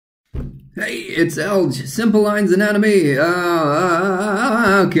Hey, it's Elge, Simple Lines Anatomy.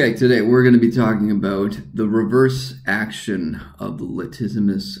 Okay, today we're going to be talking about the reverse action of the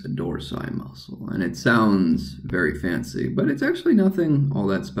latissimus dorsi muscle. And it sounds very fancy, but it's actually nothing all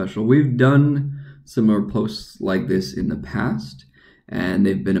that special. We've done similar posts like this in the past, and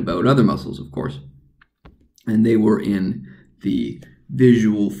they've been about other muscles, of course. And they were in the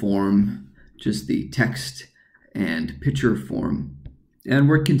visual form, just the text and picture form. And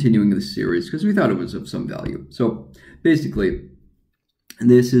we're continuing this series because we thought it was of some value. So basically,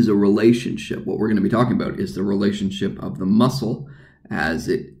 this is a relationship. What we're going to be talking about is the relationship of the muscle as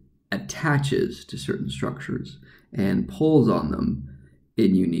it attaches to certain structures and pulls on them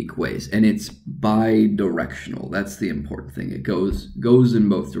in unique ways. And it's bidirectional. That's the important thing. It goes in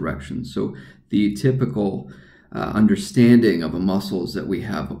both directions. So the typical understanding of a muscle is that we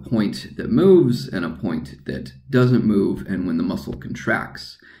have a point that moves and a point that doesn't move, and when the muscle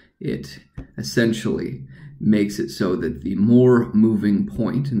contracts, it essentially makes it so that the more moving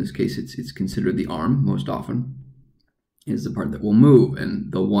point, in this case it's considered the arm most often, is the part that will move,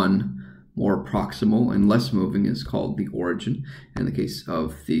 and the one more proximal and less moving is called the origin. In the case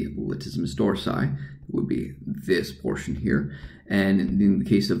of the latissimus dorsi, it would be this portion here. And in the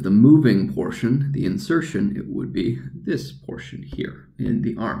case of the moving portion, the insertion, it would be this portion here in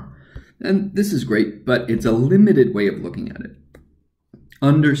the arm. And this is great, but it's a limited way of looking at it.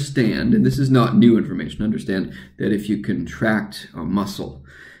 Understand, and this is not new information, understand that if you contract a muscle,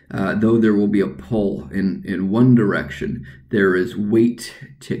 though there will be a pull in one direction, there is weight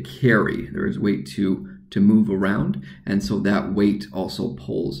to carry, there is weight to move around, and so that weight also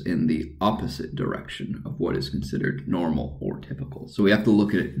pulls in the opposite direction of what is considered normal or typical. So we have to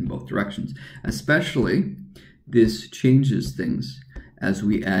look at it in both directions. Especially, this changes things as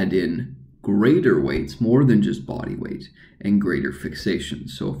we add in greater weights, more than just body weight, and greater fixation.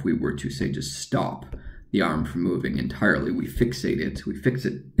 So if we were to, say, just stop the arm from moving entirely, we fixate it, we fix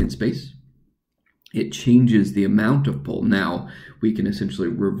it in space, it changes the amount of pull. Now we can essentially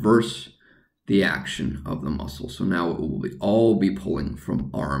reverse the action of the muscle. So now it will all be pulling from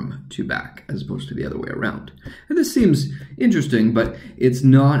arm to back as opposed to the other way around. And this seems interesting, but it's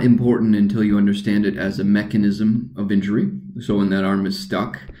not important until you understand it as a mechanism of injury. So when that arm is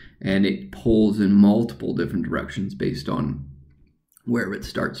stuck and it pulls in multiple different directions based on where it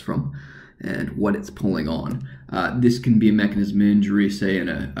starts from and what it's pulling on. This can be a mechanism of injury, say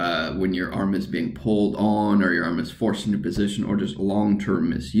when your arm is being pulled on or your arm is forced into position, or just long-term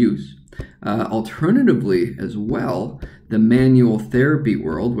misuse. Alternatively, as well, the manual therapy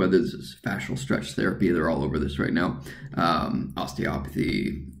world, whether this is fascial stretch therapy, they're all over this right now,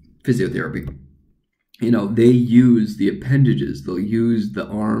 osteopathy, physiotherapy, they use the appendages. They'll use the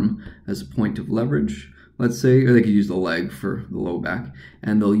arm as a point of leverage, let's say, or they could use the leg for the low back,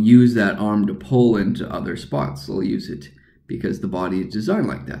 and they'll use that arm to pull into other spots. They'll use it because the body is designed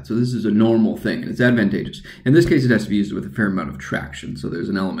like that. So this is a normal thing, and it's advantageous. In this case, it has to be used with a fair amount of traction, so there's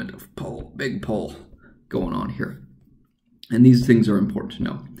an element of pull, big pull going on here. And these things are important to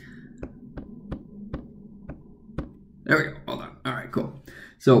know. There we go, all done. All right, cool.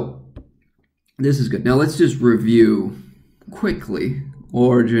 So this is good. Now let's just review quickly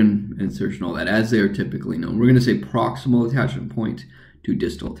origin, insertion, all that, as they are typically known. We're going to say proximal attachment point to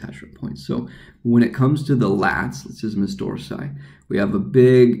distal attachment point. So when it comes to the lats, latissimus dorsi, we have a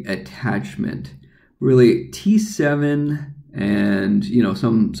big attachment, really T7, and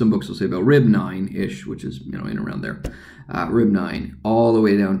some books will say about rib 9-ish, which is in and around there, rib 9, all the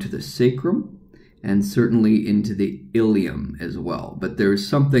way down to the sacrum, and certainly into the ilium as well. But there's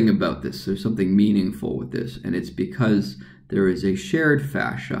something about this, there's something meaningful with this, and it's because there is a shared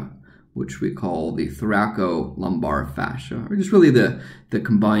fascia, which we call the thoraco lumbar fascia, or just really the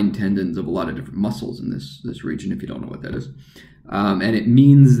combined tendons of a lot of different muscles in this region, if you don't know what that is. And it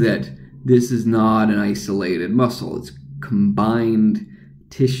means that this is not an isolated muscle. It's combined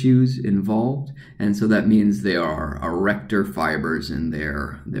tissues involved, and so that means there are erector fibers in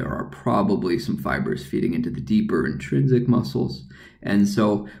there. There are probably some fibers feeding into the deeper intrinsic muscles. And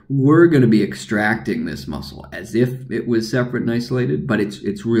so we're going to be extracting this muscle as if it was separate and isolated, but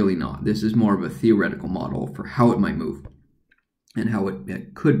it's really not. This is more of a theoretical model for how it might move and how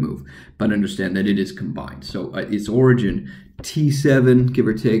it could move, but understand that it is combined. So its origin, T7, give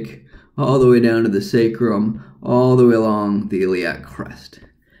or take, all the way down to the sacrum, all the way along the iliac crest.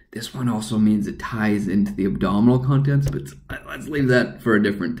 This one also means it ties into the abdominal contents, but let's leave that for a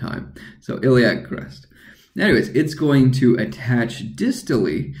different time. So iliac crest. Anyways, it's going to attach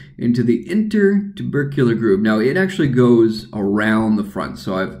distally into the intertubercular groove. Now, it actually goes around the front.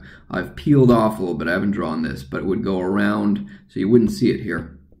 So I've peeled off a little bit. I haven't drawn this, but it would go around, so you wouldn't see it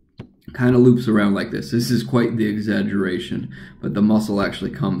here. kind of loops around like this. This is quite the exaggeration, but the muscle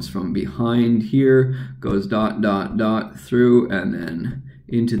actually comes from behind here, goes dot, dot, dot through, and then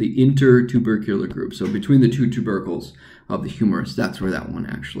into the intertubercular group. So between the two tubercles of the humerus, that's where that one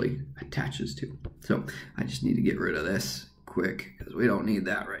actually attaches to. So I just need to get rid of this quick because we don't need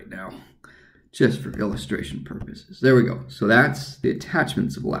that right now, just for illustration purposes. There we go. So that's the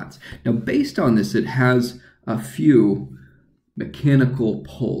attachments of lats. Now, based on this, it has a few mechanical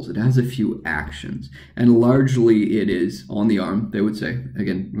pulls. It has a few actions, and largely it is on the arm, they would say.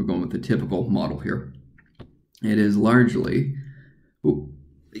 Again, we're going with the typical model here. It is largely,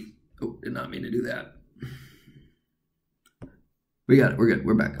 did not mean to do that. We got it, we're good,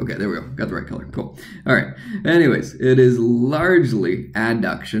 we're back. Okay, there we go, got the right color, cool. All right, anyways, it is largely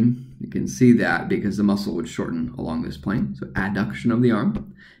adduction. You can see that because the muscle would shorten along this plane. So adduction of the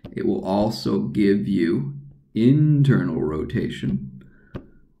arm. It will also give you internal rotation.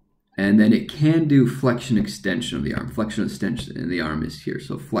 And then it can do flexion extension of the arm. Flexion extension in the arm is here.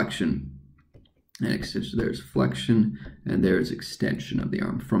 So flexion and extension. There's flexion and there's extension of the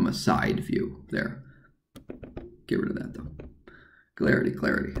arm from a side view there. Get rid of that though. Clarity,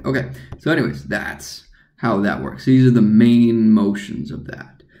 clarity. Okay, so anyways, that's how that works. These are the main motions of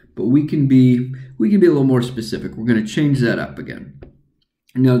that. But we can be a little more specific. We're going to change that up again.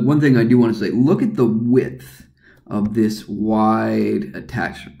 Now, one thing I do want to say, look at the width of this wide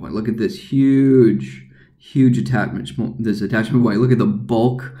attachment point. Look at this huge attachment point. Look at the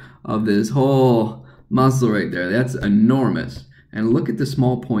bulk of this whole muscle right there. That's enormous. And look at the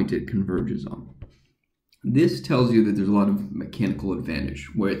small point it converges on. This tells you that there's a lot of mechanical advantage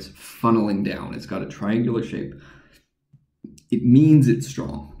where it's funneling down. It's got a triangular shape. It means it's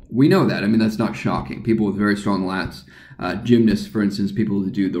strong. We know that. I mean, that's not shocking. People with very strong lats, gymnasts, for instance, people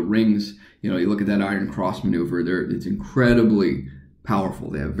who do the rings, you know, you look at that iron cross maneuver, it's incredibly powerful.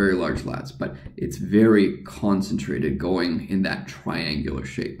 They have very large lats, but it's very concentrated going in that triangular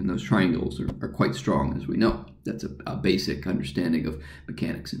shape. And those triangles are quite strong, as we know. That's a basic understanding of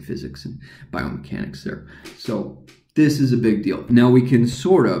mechanics and physics and biomechanics there. So this is a big deal. Now we can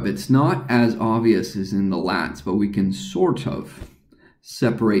sort of, it's not as obvious as in the lats, but we can sort of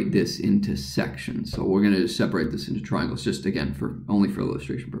separate this into sections. So we're going to separate this into triangles, just again, only for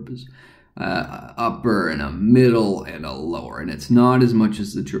illustration purposes. Upper and a middle and a lower. And it's not as much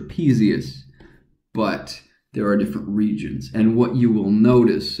as the trapezius, but there are different regions. And what you will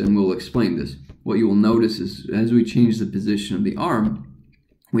notice, and we'll explain this, what you will notice is as we change the position of the arm,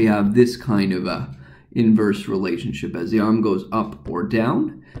 we have this kind of a inverse relationship. As the arm goes up or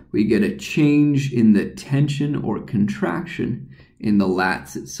down, we get a change in the tension or contraction in the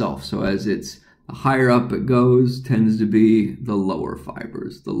lats itself. So as it's the higher up it goes, tends to be the lower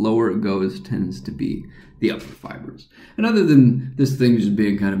fibers. The lower it goes tends to be the upper fibers. And other than this thing just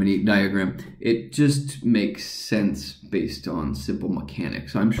being kind of a neat diagram, it just makes sense based on simple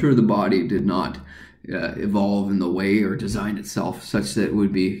mechanics. I'm sure the body did not evolve in the way or design itself such that it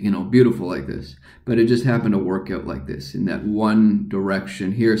would be, you know, beautiful like this. But it just happened to work out like this in that one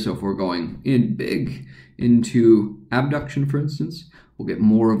direction here. So if we're going in big into abduction, for instance, we'll get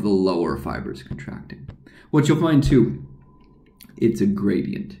more of the lower fibers contracting. What you'll find too, it's a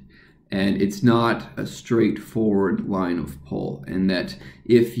gradient. And it's not a straightforward line of pull. And that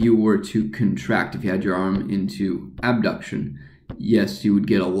if you were to contract, if you had your arm into abduction, yes, you would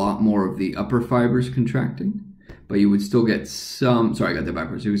get a lot more of the upper fibers contracting, but you would still get some, sorry, I got that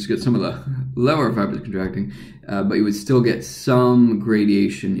backwards. You would get some of the lower fibers contracting, but you would still get some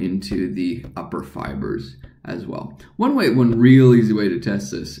gradation into the upper fibers as well. One real easy way to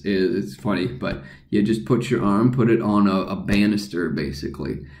test this is, it's funny, but you just put your arm, put it on a banister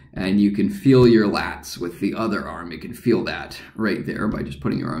basically, and you can feel your lats with the other arm. You can feel that right there by just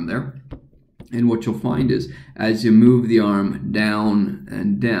putting your arm there. And what you'll find is as you move the arm down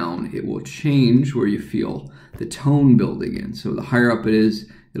and down, it will change where you feel the tone building in. So the higher up it is,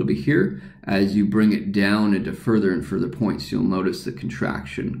 it'll be here. As you bring it down into further and further points, you'll notice the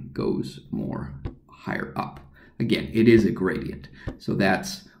contraction goes more higher up. Again, it is a gradient. So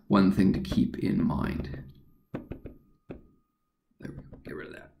that's one thing to keep in mind. There we go. Get rid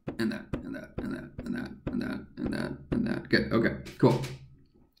of that. And that, and that, and that, and that, and that, and that, and that. Good. Okay, cool.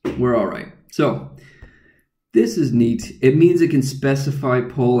 We're all right. So this is neat. It means it can specify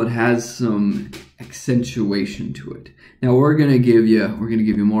pull. It has some accentuation to it. Now we're going to give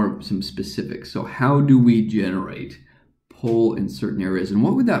you some specifics. So how do we generate pull in certain areas, and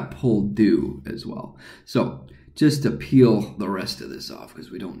what would that pull do as well? So just to peel the rest of this off,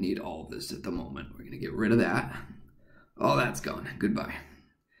 because we don't need all of this at the moment. We're going to get rid of that. Oh, that's gone. Goodbye.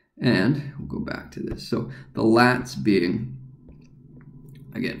 And we'll go back to this. So the lats being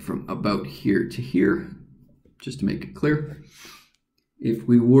again, from about here to here, just to make it clear, if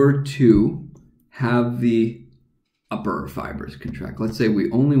we were to have the upper fibers contract, let's say we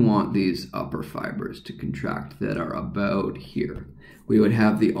only want these upper fibers to contract that are about here, we would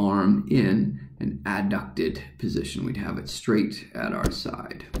have the arm in an adducted position. We'd have it straight at our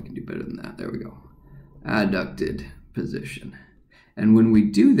side. We can do better than that. There we go. Adducted position. And when we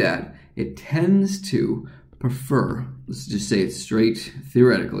do that, it tends to prefer, let's just say it's straight,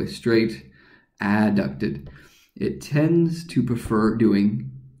 theoretically, straight, adducted. It tends to prefer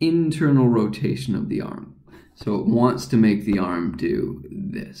doing internal rotation of the arm. So it wants to make the arm do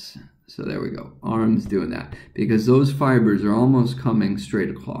this. So there we go. Arm's doing that because those fibers are almost coming straight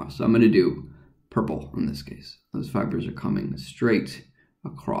across. So I'm going to do purple in this case. Those fibers are coming straight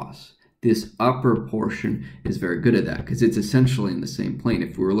across. This upper portion is very good at that because it's essentially in the same plane.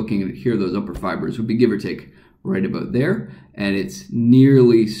 If we were looking at here, those upper fibers would be give or take right about there, and it's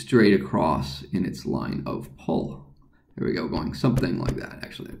nearly straight across in its line of pull. There we go, going something like that.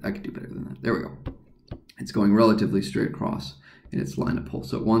 Actually, I could do better than that. There we go. It's going relatively straight across in its line of pull.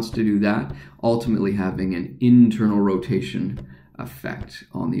 So it wants to do that, ultimately having an internal rotation effect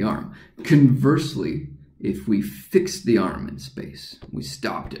on the arm. Conversely, if we fixed the arm in space, we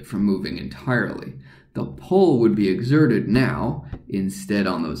stopped it from moving entirely, the pull would be exerted now instead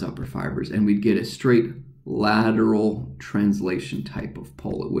on those upper fibers, and we'd get a straight lateral translation type of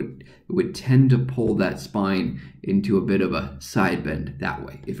pull. It would tend to pull that spine into a bit of a side bend that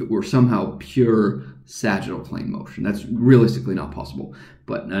way. If it were somehow pure sagittal plane motion, that's realistically not possible,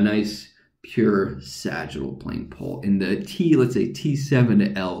 but a nice pure sagittal plane pull in the T, let's say T7 to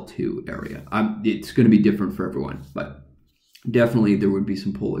L2 area. It's going to be different for everyone, but definitely there would be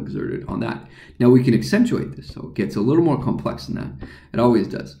some pull exerted on that. Now we can accentuate this, so it gets a little more complex than that. It always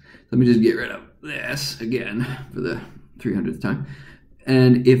does. Let me just get rid of this again for the 300th time.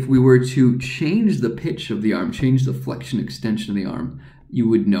 And if we were to change the pitch of the arm, change the flexion extension of the arm, you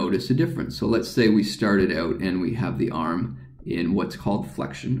would notice a difference. So let's say we started out and we have the arm in what's called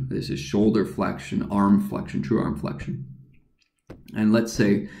flexion. This is shoulder flexion, arm flexion, true arm flexion. And let's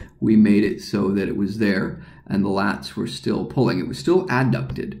say we made it so that it was there and the lats were still pulling. It was still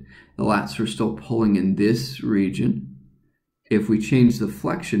adducted. The lats were still pulling in this region. If we change the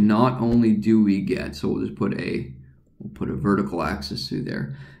flexion, not only do we get, so we'll just put a vertical axis through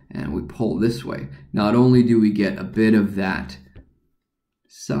there and we pull this way. Not only do we get a bit of that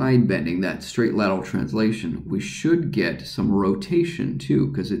side bending, that straight lateral translation, we should get some rotation too,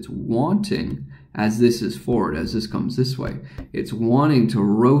 because it's wanting, as this is forward, as this comes this way, it's wanting to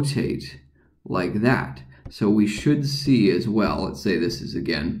rotate like that. So we should see as well, let's say this is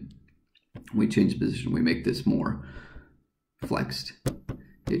again, we change position, we make this more flexed.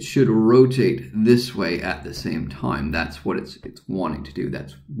 It should rotate this way at the same time. That's what it's wanting to do.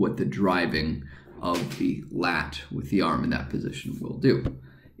 That's what the driving of the lat with the arm in that position will do.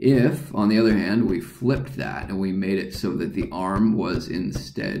 If, on the other hand, we flipped that and we made it so that the arm was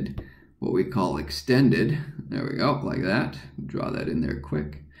instead what we call extended, there we go, like that, draw that in there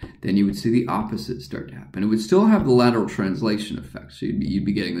quick, then you would see the opposite start to happen. It would still have the lateral translation effect, so you'd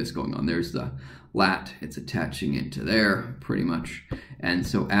be getting this going on. There's the lat, it's attaching into there pretty much, and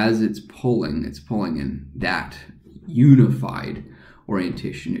so as it's pulling in that unified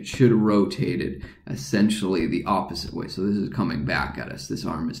orientation. It should rotate it essentially the opposite way. So this is coming back at us. This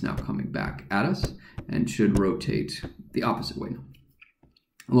arm is now coming back at us and should rotate the opposite way now.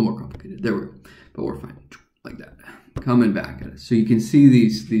 A little more complicated. There we go. But we're fine. Like that. Coming back at us. So you can see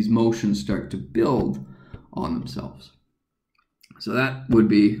these motions start to build on themselves. So that would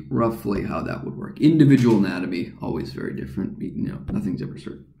be roughly how that would work. Individual anatomy, always very different. Nothing's ever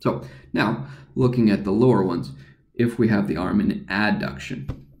certain. So now, looking at the lower ones, if we have the arm in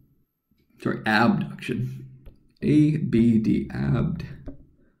abduction, A-B-D,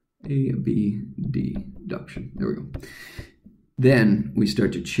 abduction, there we go. Then we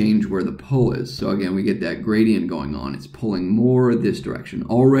start to change where the pull is. So again, we get that gradient going on. It's pulling more this direction.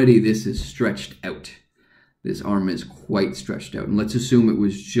 Already this is stretched out. This arm is quite stretched out. And let's assume it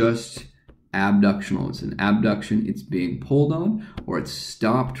was just abductional. It's an abduction, it's being pulled on, or it's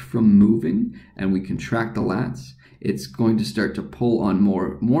stopped from moving, and we contract the lats. It's going to start to pull on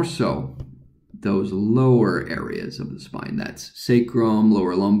more so those lower areas of the spine. That's sacrum,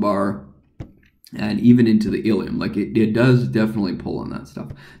 lower lumbar, and even into the ilium. Like it does definitely pull on that stuff.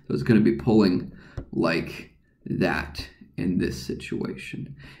 So it's going to be pulling like that in this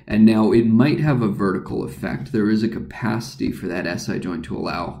situation. And now it might have a vertical effect. There is a capacity for that SI joint to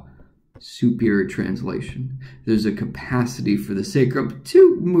allow superior translation. There's a capacity for the sacrum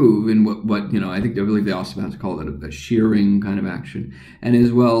to move in what I believe the osteopaths call it a shearing kind of action. And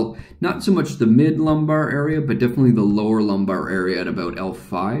as well, not so much the mid-lumbar area, but definitely the lower lumbar area at about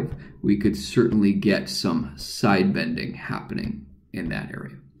L5. We could certainly get some side bending happening in that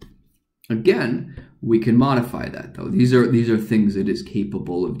area. Again, we can modify that though. These are things it is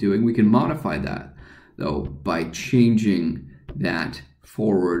capable of doing. We can modify that though by changing that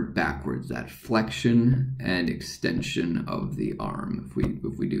forward, backwards, that flexion and extension of the arm.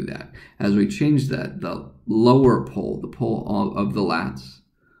 If we do that, as we change that, the lower pull, the pull of the lats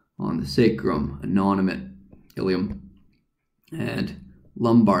on the sacrum, innominate, ilium, and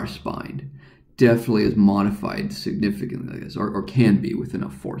lumbar spine, definitely is modified significantly like this, or can be with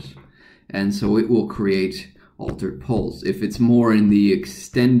enough force. And so it will create altered pulls. If it's more in the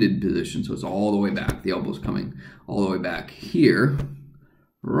extended position, so it's all the way back, the elbow's coming all the way back here,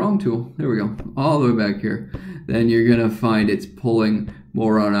 wrong tool, there we go, all the way back here, then you're going to find it's pulling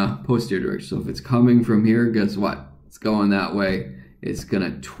more on a posterior direction. So if it's coming from here, guess what? It's going that way. It's going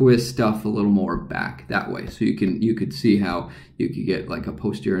to twist stuff a little more back that way. So you could see how you could get like a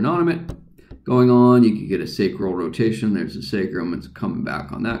posterior innominate going on. You could get a sacral rotation. There's a sacrum. It's coming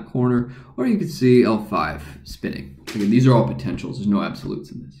back on that corner. Or you could see L5 spinning. Again, these are all potentials. There's no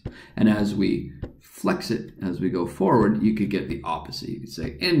absolutes in this. And as we flex it, as we go forward, you could get the opposite. You could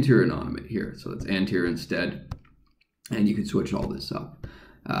say anterior innominate here. So it's anterior instead. And you could switch all this up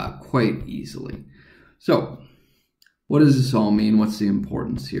quite easily. So what does this all mean? What's the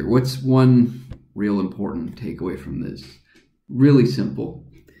importance here? What's one real important takeaway from this? Really simple.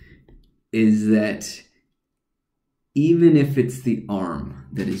 Is that even if it's the arm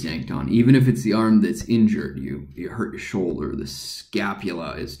that is yanked on, even if it's the arm that's injured, you hurt your shoulder, the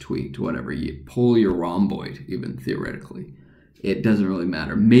scapula is tweaked, whatever, you pull your rhomboid, even theoretically, it doesn't really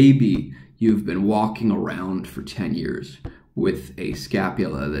matter. Maybe you've been walking around for 10 years with a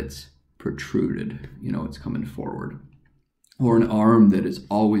scapula that's protruded, it's coming forward, or an arm that is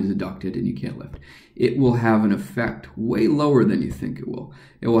always adducted and you can't lift. It will have an effect way lower than you think it will.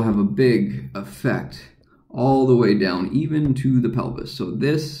 It will have a big effect all the way down, even to the pelvis. So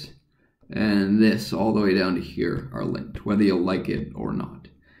this and this all the way down to here are linked, whether you like it or not,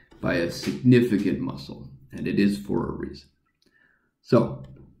 by a significant muscle. And it is for a reason. So,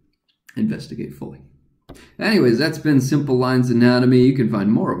 investigate fully. Anyways, that's been Simple Lines Anatomy. You can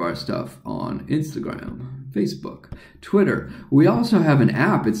find more of our stuff on Instagram, Facebook, Twitter. We also have an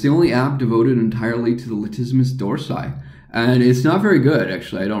app. It's the only app devoted entirely to the Latissimus Dorsi. And it's not very good,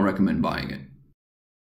 actually. I don't recommend buying it.